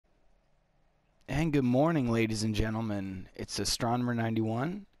And good morning, ladies and gentlemen. It's Astronomer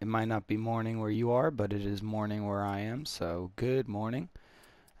 91. It might not be morning where you are, but it is morning where I am, so good morning.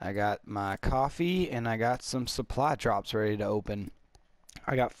 I got my coffee and I got some supply drops ready to open.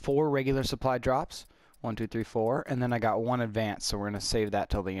 I got 4 regular supply drops, 1, 2, 3, 4, and then I got 1 advanced, so we're going to save that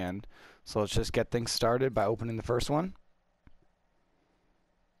till the end. So let's just get things started by opening the first one.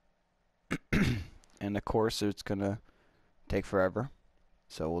 And of course, it's going to take forever,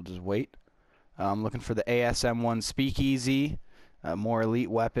 so we'll just wait. I'm looking for the ASM-1 Speakeasy, more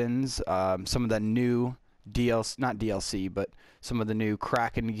elite weapons, some of the new DLC, not DLC, but some of the new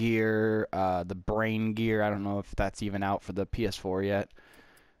Kraken gear, the Brain gear. I don't know if that's even out for the PS4 yet.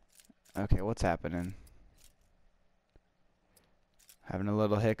 Okay, what's happening? Having a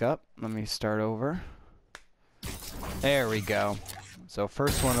little hiccup. Let me start over. There we go. So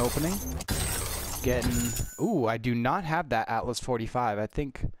first one opening. Getting... Ooh, I do not have that Atlas 45. I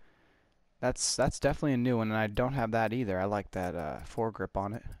think... That's definitely a new one, and I don't have that either. I like that foregrip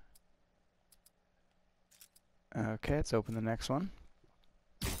on it. Okay, let's open the next one.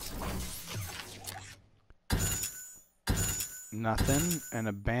 Nothing. And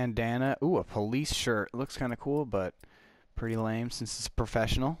a bandana. Ooh, a police shirt. Looks kind of cool, but pretty lame since it's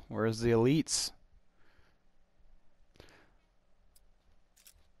professional. Where's the elites?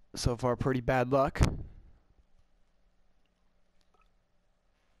 So far, pretty bad luck.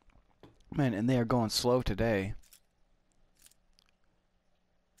 Man, and they are going slow today.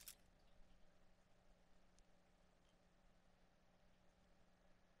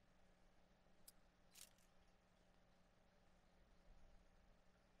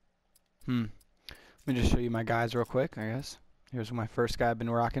 Let me just show you my guys real quick, I guess. Here's my first guy I've been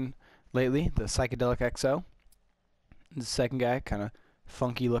rocking lately, the Psychedelic XO. The second guy, kind of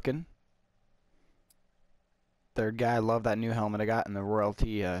funky looking. Third guy, I love that new helmet I got in the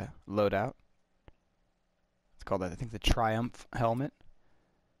Royalty loadout. It's called, I think, the Triumph helmet.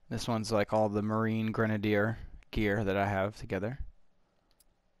 This one's like all the Marine Grenadier gear that I have together.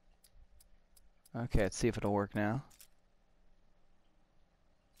 Okay, let's see if it'll work now.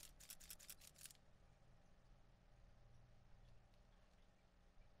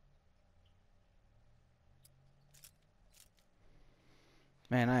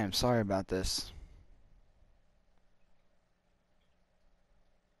 Man, I am sorry about this.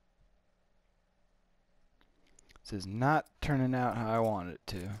 This is not turning out how I want it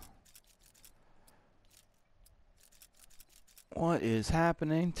to. What is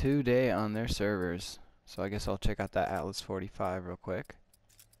happening today on their servers? So I guess I'll check out that Atlas 45 real quick.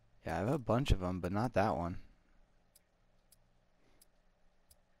 Yeah, I have a bunch of them, but not that one.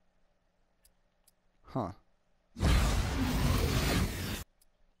 Huh.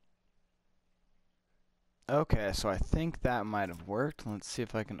 Okay, so I think that might have worked. Let's see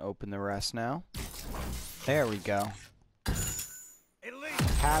if I can open the rest now. There we go.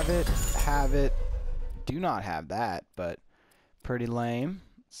 Have it. Do not have that, but pretty lame.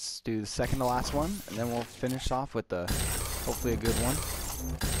 Let's do the second to last one, and then we'll finish off with the hopefully a good one.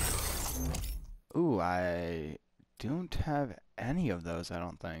 Ooh, I don't have any of those, I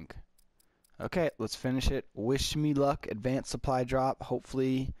don't think. Okay, let's finish it. Wish me luck. Advanced supply drop.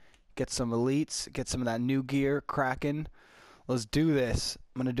 Hopefully get some elites, get some of that new gear, Kraken. Let's do this.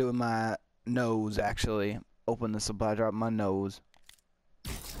 I'm gonna do it with my nose, actually. Open the supply drop with my nose.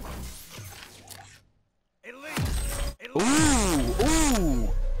 Ooh!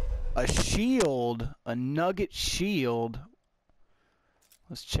 A shield. A nugget shield.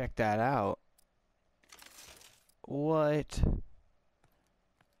 Let's check that out. What?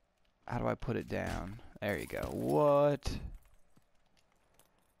 How do I put it down? There you go. What?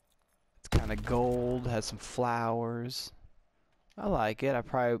 It's kind of gold. Has some flowers. I like it. I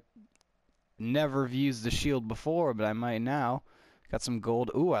probably never have used the shield before, but I might now. Got some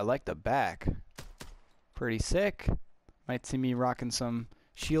gold. Ooh, I like the back. Pretty sick. Might see me rocking some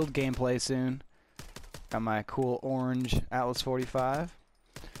shield gameplay soon. Got my cool orange Atlas 45.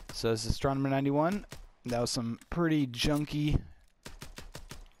 So this is Astronomer 91. That was some pretty junky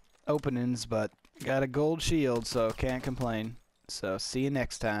openings, but got a gold shield, so can't complain. So see you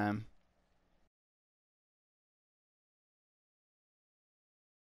next time.